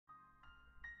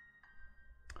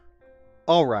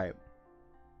Alright.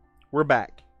 We're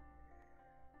back.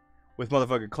 With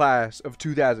motherfucking class of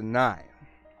 2009.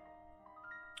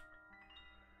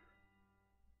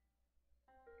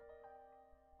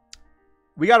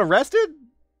 We got arrested?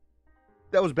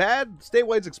 That was bad?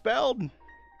 Statewide expelled?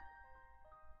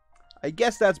 I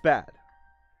guess that's bad.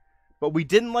 But we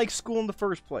didn't like school in the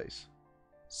first place.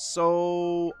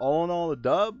 So, all in all, a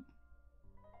dub?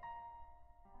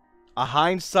 A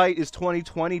hindsight is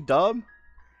 2020 dub?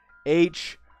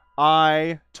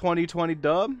 H-I 2020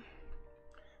 dub?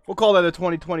 We'll call that a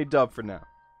 2020 dub for now.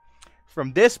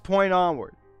 From this point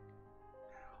onward,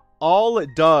 all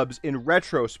dubs in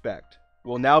retrospect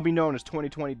will now be known as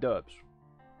 2020 dubs.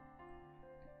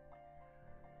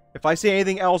 If I say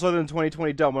anything else other than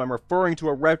 2020 dub, when I'm referring to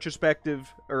a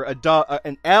retrospective, or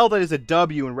an L that is a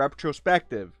W in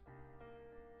retrospective,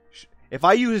 if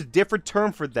I use a different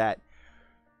term for that,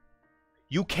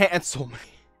 you cancel me.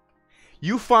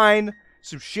 You find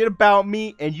some shit about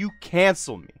me and you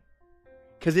cancel me.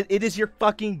 Because it is your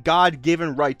fucking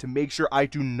God-given right to make sure I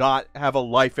do not have a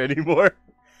life anymore.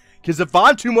 Because if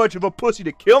I'm too much of a pussy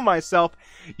to kill myself,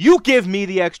 you give me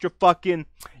the extra fucking...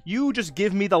 You just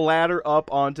give me the ladder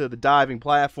up onto the diving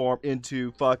platform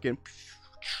into fucking...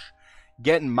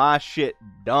 Getting my shit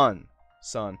done,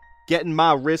 son. Getting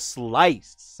my wrist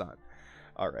sliced, son.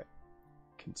 Alright.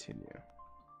 Continue.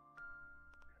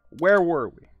 Where were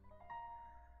we?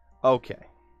 Okay.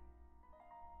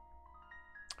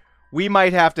 We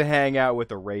might have to hang out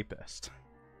with a rapist.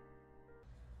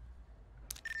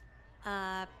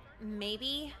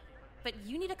 Maybe. But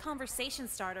you need a conversation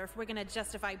starter if we're gonna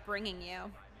justify bringing you.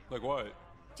 Like what?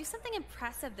 Do something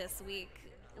impressive this week.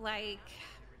 Like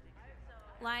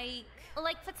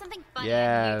put something funny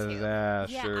yeah, on YouTube.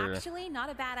 Yeah, sure. actually, not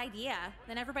a bad idea.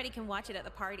 Then everybody can watch it at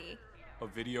the party. A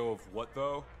video of what,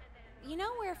 though? You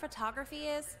know where photography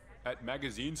is? At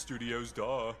magazine studios,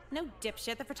 duh. No,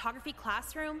 dipshit, the photography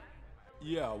classroom.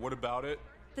 Yeah, what about it?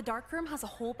 The darkroom has a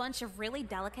whole bunch of really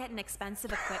delicate and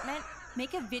expensive equipment.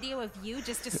 Make a video of you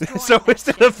just destroying So that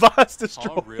instead shit. of us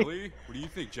destroying... Oh, really? What do you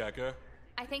think, Jacka?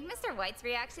 I think Mr. White's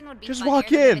reaction would be Just funnier walk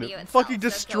than the in. video itself, Fucking so go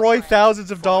destroy for it. thousands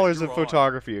of Fine, dollars you're of on.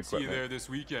 photography See you equipment. there this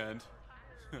weekend.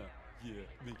 Yeah,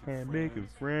 And making making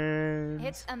friends. friends.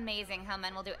 It's amazing how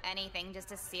men will do anything just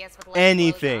to see us with less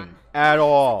Anything. clothes At It's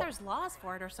all. like there's laws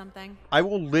for it or something. I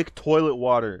will lick toilet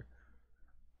water.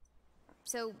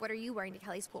 So, what are you wearing to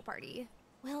Kelly's pool party?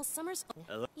 Well, summer's...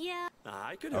 Yeah.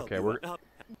 I could help Okay, you we're... out.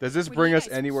 Does this Were bring you us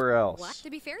guys- anywhere else? What?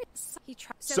 To be fair, he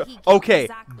tried. So, he okay,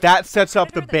 Exactly. that sets up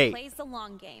the Predator that bait. plays the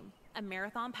long game. A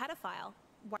marathon pedophile.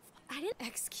 I didn't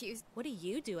excuse. What do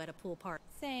you do at a pool party?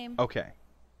 Same. Okay.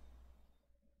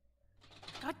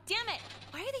 God damn it!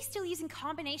 Why are they still using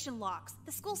combination locks?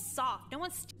 The school's soft. No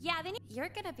one's... Yeah, they need... You're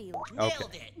gonna be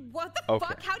Okay. What the Okay.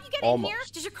 fuck? How do you get Almost. in here?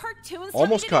 Did your cartoons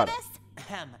Almost tell you caught to it. do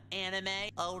this? Anime?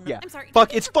 Oh no. Yeah. I'm sorry.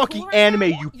 Fuck, you it's think you're fucking cool right anime, now?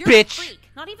 you You're a bitch! freak.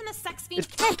 Not even the sex fiend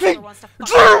It's Tumblr fucking wants to fuck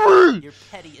Jeremy! Your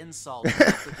petty insult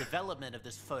about the development of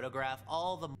this photograph.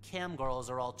 All the cam girls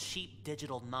are all cheap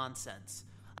digital nonsense.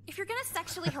 If you're gonna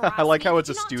sexually harass I like me, how could it's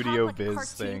a you not Studio talk like a Viz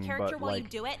cartoon thing, character but, while you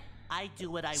like, do it? I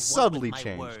do what I want subtly with my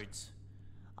changed. words.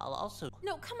 I'll also...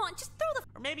 No, come on, just throw the...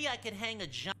 Or maybe I could hang a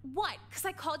giant... What? Because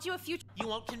I called you a future... You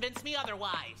won't convince me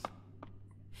otherwise.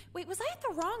 Wait, was I at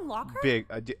the wrong locker? Big.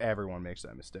 Everyone makes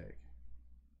that mistake.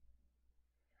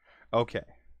 Okay.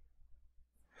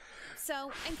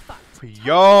 So, I'm fucked.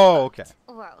 Yo, okay.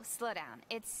 Whoa, slow down.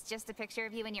 It's just a picture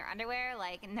of you in your underwear,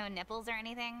 like no nipples or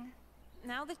anything?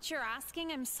 Now that you're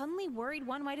asking, I'm suddenly worried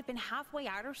one might have been halfway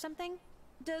out or something.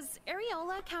 Does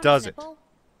areola count Does as it? nipple?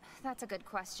 That's a good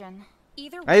question.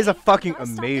 Either way, That is a we fucking gotta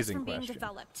stop this amazing from being question.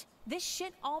 developed. This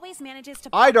shit always manages to...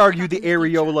 I'd pop argue up the in future.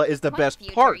 areola is the What best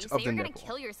future? part You of say the you're nipple. gonna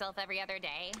kill yourself every other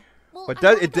day. Well, But I'm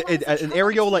does one it, of the ones an that killed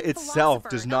areola the itself philosopher.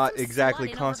 does Not not some exactly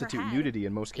slut in over her constitute head. nudity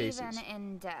in most cases. Even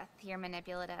in death, you're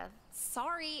manipulative.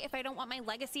 Sorry if I don't want my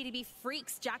legacy to be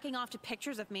freaks jacking off to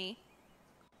pictures of me.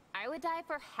 I would die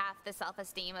for half the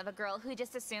self-esteem of a girl who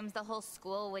just assumes the whole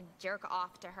school would jerk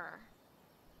off to her.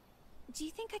 Do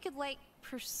you think I could, like,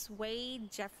 persuade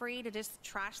Jeffrey to just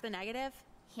trash the negative?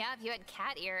 Yeah, if you had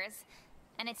cat ears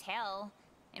and a tail,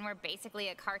 and we're basically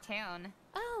a cartoon.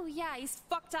 Oh, yeah, he's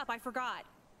fucked up. I forgot.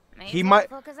 May He as well might,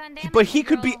 focus on but damaging he the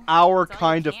could be girl. our That's all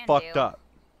you kind of can fucked do. up.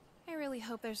 I really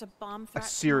hope there's a bomb threat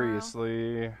tomorrow.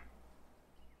 Seriously.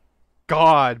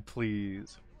 God,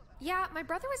 please. Yeah, my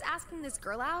brother was asking this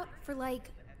girl out for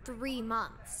like 3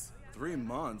 months. 3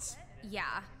 months?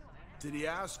 Yeah. Did he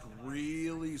ask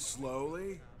really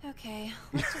slowly? Okay,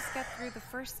 let's just get through the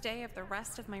first day of the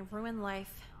rest of my ruined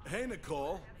life. Hey,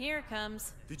 Nicole. Here it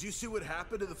comes. Did you see what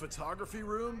happened to the photography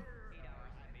room?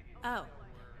 Oh.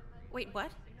 Wait,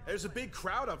 what? There's a big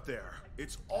crowd up there.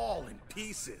 It's all in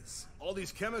pieces. All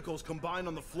these chemicals combined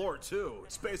on the floor, too.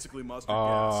 It's basically mustard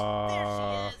gas.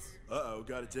 There she is. Uh-oh,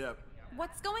 got a dip.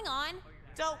 What's going on?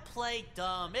 Don't play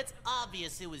dumb. It's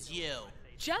obvious it was you.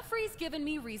 Jeffrey's given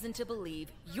me reason to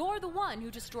believe you're the one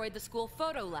who destroyed the school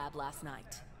photo lab last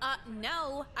night.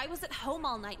 No. I was at home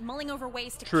all night mulling over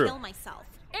ways to True. kill myself.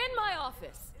 In my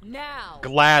office, now.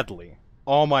 Gladly.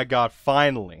 Oh my god,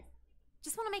 finally.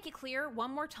 Just want to make it clear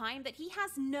one more time that he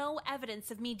has no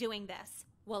evidence of me doing this.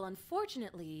 Well,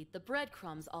 unfortunately, the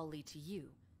breadcrumbs all lead to you.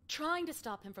 Trying to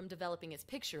stop him from developing his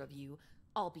picture of you,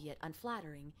 albeit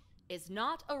unflattering, is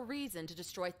not a reason to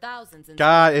destroy thousands in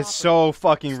God, it's so property.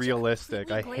 fucking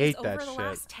realistic. I Completely hate glaze that over the shit.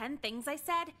 last 10 things I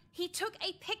said. He took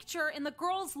a picture in the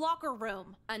girls' locker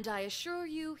room. And I assure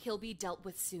you he'll be dealt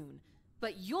with soon.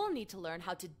 But you'll need to learn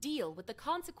how to deal with the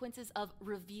consequences of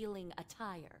revealing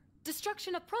attire.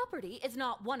 Destruction of property is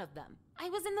not one of them. I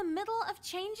was in the middle of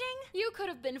changing? You could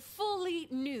have been fully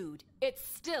nude. It's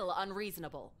still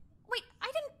unreasonable. Wait, I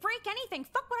didn't break anything.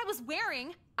 Fuck what I was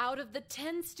wearing. Out of the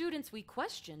 10 students we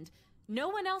questioned, no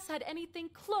one else had anything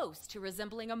close to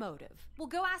resembling a motive. Well,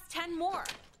 go ask 10 more.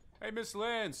 Hey, Miss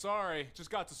Lynn, sorry. Just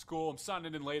got to school. I'm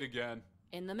signing in late again.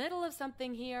 In the middle of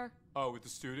something here. Oh, with the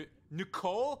student?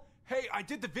 Nicole? Hey, I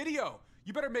did the video.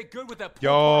 You better make good with that pool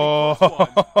Yo.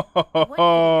 party close one.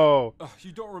 Oh.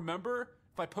 You don't remember?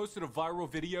 If I posted a viral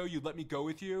video, you'd let me go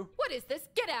with you? What is this?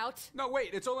 Get out! No,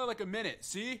 wait. It's only like a minute.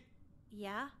 See?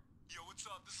 Yeah? Yo, what's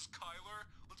up? This is Kyler.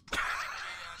 Let's put this in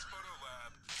J-Ass photo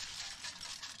lab.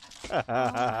 Oh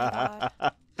my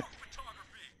god.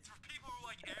 Photography. It's for people who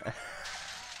like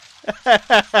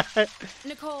air.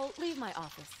 Nicole, leave my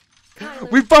office.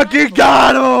 Kyler, We fucking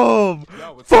got him!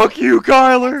 Yo, what's Fuck you,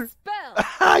 Kyler!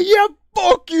 Spell! Yeah,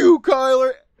 fuck you,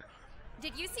 Kyler!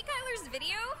 Did you see Kyler's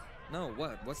video? No,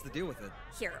 what? What's the deal with it?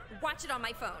 Here, watch it on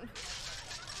my phone.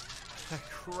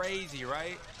 Crazy,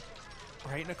 right?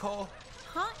 Right, Nicole?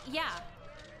 Huh? Yeah.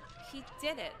 He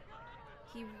did it.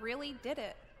 He really did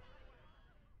it.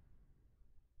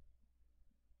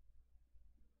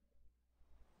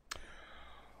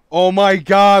 Oh my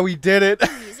god, we did it! The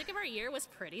music of our year was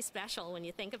pretty special when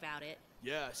you think about it.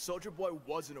 Yeah, Soldier Boy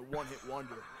wasn't a one-hit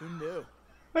wonder. Who knew?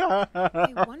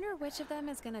 I wonder which of them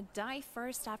is gonna die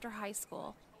first after high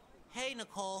school. Hey,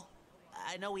 Nicole.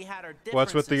 I know we had our differences.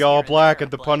 What's with the here all and black there,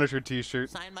 and the but Punisher t-shirt?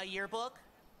 Sign my yearbook?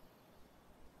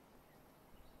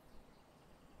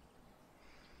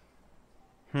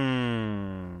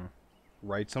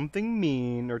 Write something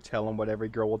mean or tell him what every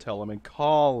girl will tell him in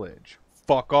college.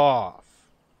 Fuck off.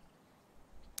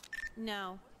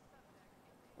 No.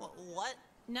 What?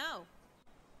 No.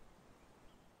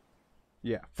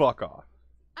 Yeah, fuck off.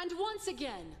 And once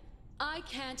again, I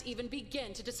can't even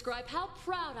begin to describe how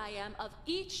proud I am of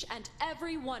each and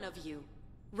every one of you.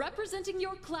 Representing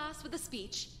your class with a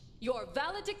speech, your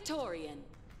valedictorian.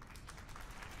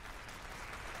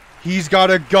 He's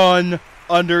got a gun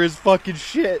under his fucking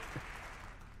shit.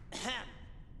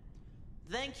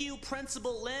 Thank you,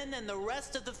 Principal Lin and the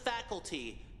rest of the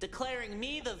faculty, declaring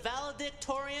me the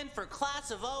valedictorian for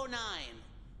class of '09.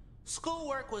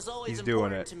 Schoolwork was always He's doing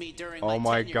important it. to me during Oh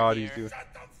my tenure god, here. he's doing it. Shut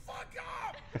the fuck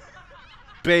up!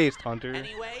 Based, Hunter.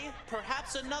 Anyway,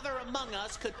 perhaps another among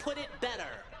us could put it better.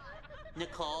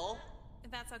 Nicole?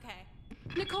 That's okay.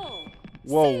 Nicole.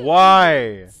 Whoa,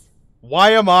 why?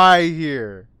 Why am I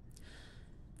here?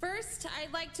 First,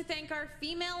 I'd like to thank our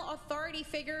female authority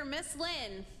figure, Miss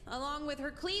Lynn, along with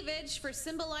her cleavage for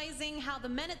symbolizing how the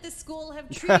men at this school have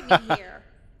treated me here.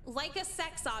 Like a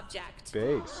sex object.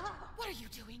 Based. What are you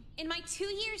doing? In my 2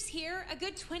 years here, a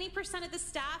good 20% of the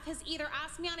staff has either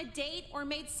asked me on a date or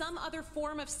made some other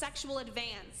form of sexual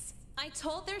advance. I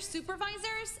told their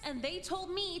supervisors, and they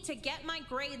told me to get my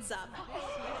grades up.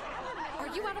 Are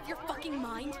you out of your fucking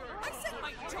mind? I said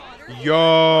my daughter.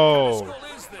 Yo! What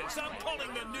school is this? I'm calling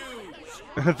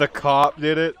the news! The cop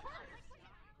did it.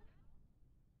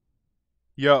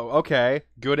 Yo, okay.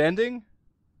 Good ending?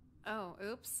 Oh,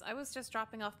 oops. I was just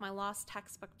dropping off my lost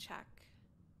textbook check.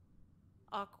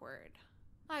 Awkward.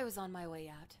 I was on my way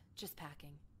out, just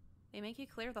packing. They make you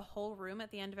clear the whole room at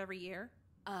the end of every year?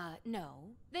 No.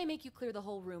 They make you clear the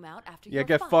whole room out after Yeah, you're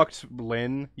get fine. fucked,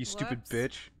 Lynn, you stupid Whoops.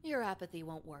 bitch. Your apathy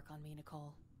won't work on me,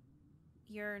 Nicole.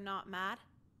 You're not mad?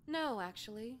 No,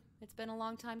 actually. It's been a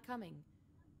long time coming.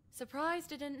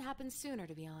 Surprised it didn't happen sooner,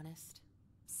 to be honest.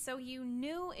 So you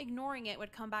knew ignoring it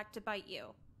would come back to bite you?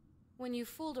 When you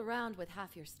fooled around with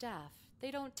half your staff,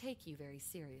 they don't take you very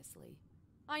seriously.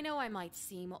 I know I might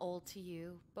seem old to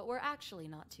you, but we're actually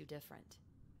not too different.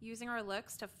 Using our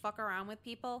looks to fuck around with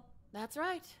people? That's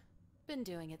right. Been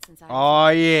doing it since I was Oh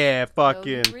yeah, Though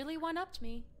fucking. you really one-upped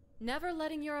me. Never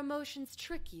letting your emotions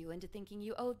trick you into thinking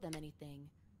you owed them anything.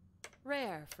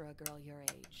 Rare for a girl your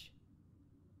age.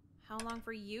 How long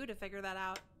for you to figure that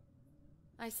out?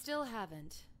 I still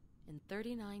haven't. In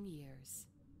 39 years.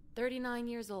 39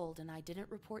 years old, and I didn't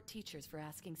report teachers for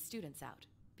asking students out,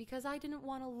 because I didn't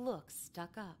want to look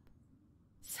stuck up.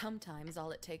 Sometimes all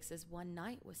it takes is one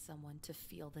night with someone to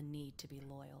feel the need to be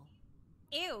loyal.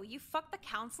 Ew, you fucked the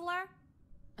counselor?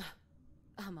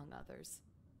 Among others.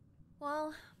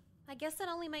 Well, I guess it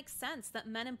only makes sense that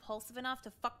men impulsive enough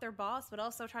to fuck their boss would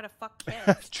also try to fuck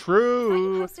kids. True. I thought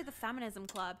you hosted the feminism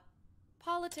club.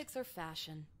 Politics are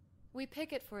fashion. We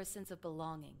pick it for a sense of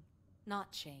belonging,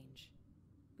 not change.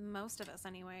 Most of us,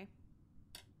 anyway.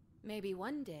 Maybe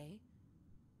one day,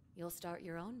 you'll start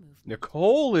your own movement.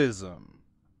 Nicoleism.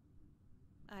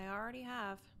 I already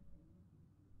have.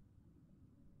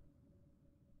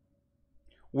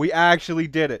 We actually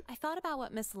did it. I thought about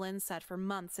what Miss Lynn said for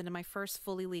months into my first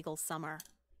fully legal summer.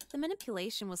 The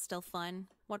manipulation was still fun.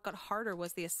 What got harder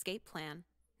was the escape plan.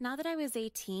 Now that I was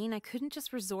 18, I couldn't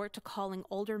just resort to calling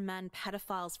older men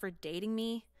pedophiles for dating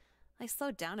me. I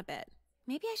slowed down a bit.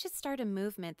 Maybe I should start a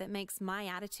movement that makes my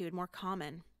attitude more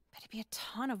common, but it'd be a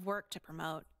ton of work to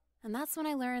promote. And that's when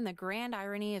I learned the grand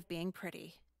irony of being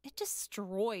pretty. It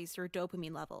destroys your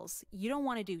dopamine levels. You don't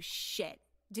want to do shit.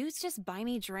 Dudes just buy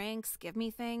me drinks, give me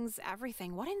things,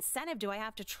 everything. What incentive do I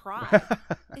have to try?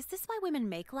 Is this why women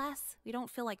make less? We don't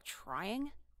feel like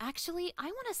trying? Actually, I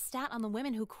want a stat on the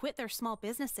women who quit their small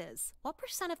businesses. What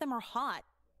 % of them are hot?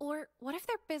 Or what if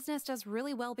their business does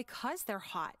really well because they're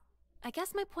hot? I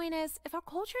guess my point is, if our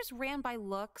culture's ran by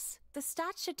looks, the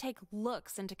stats should take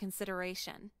looks into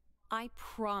consideration. I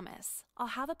promise, I'll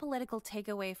have a political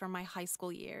takeaway from my high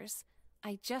school years.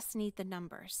 I just need the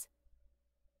numbers.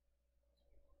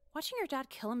 Watching your dad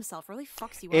kill himself really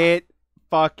fucks you up. It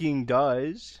fucking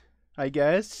does, I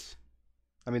guess.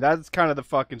 I mean, that's kind of the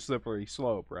fucking slippery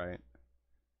slope, right?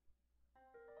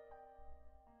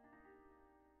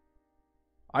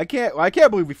 I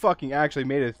can't believe we fucking actually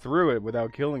made it through it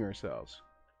without killing ourselves.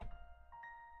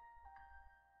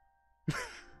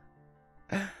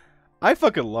 I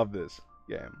fucking love this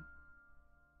game.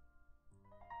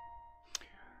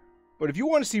 But if you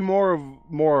want to see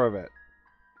more of it,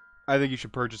 I think you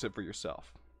should purchase it for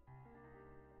yourself.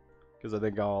 Because I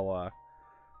think I'll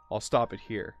stop it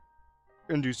here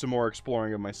and do some more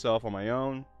exploring of myself on my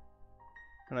own.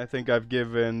 And I think I've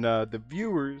given the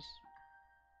viewers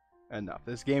enough.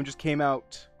 This game just came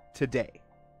out today.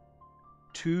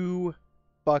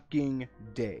 Fucking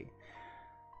day.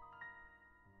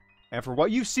 And for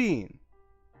what you've seen,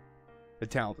 the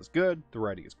talent is good, the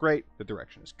writing is great, the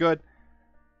direction is good.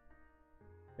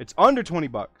 It's under $20.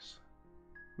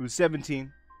 It was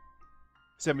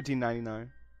 $17.99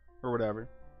 or whatever.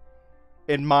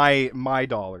 In my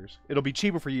dollars, it'll be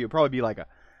cheaper for you. It'll probably be like a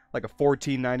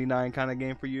 $14.99 kind of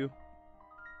game for you.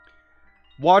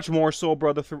 Watch more Soul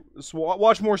Brother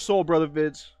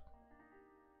vids.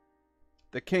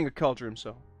 The king of culture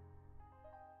himself.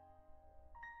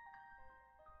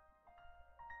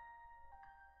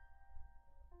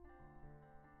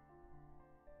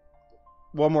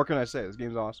 What more can I say? This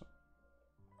game's awesome.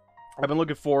 I've been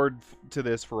looking forward to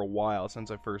this for a while, since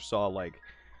I first saw, like,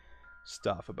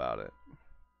 stuff about it.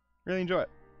 Really enjoy it.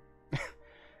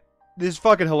 This is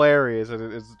fucking hilarious.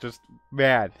 It's just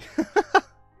mad.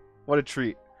 What a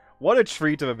treat. What a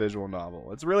treat of a visual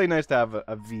novel. It's really nice to have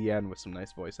a VN with some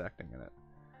nice voice acting in it.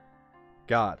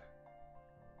 God.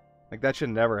 Like, that shit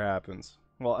never happens.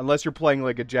 Well, unless you're playing,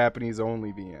 like, a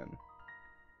Japanese-only VN.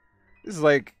 This is,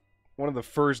 like, one of the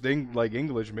first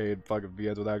English-made fucking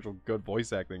VNs with actual good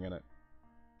voice acting in it.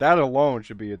 That alone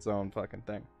should be its own fucking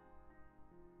thing.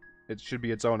 It should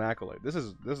be its own accolade. This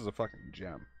is a fucking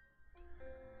gem.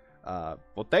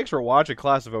 Well, thanks for watching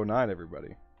Class of 09,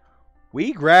 everybody.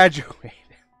 We graduated.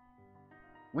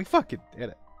 We fucking did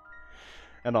it.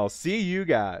 And I'll see you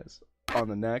guys on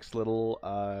the next little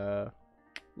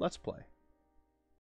Let's Play.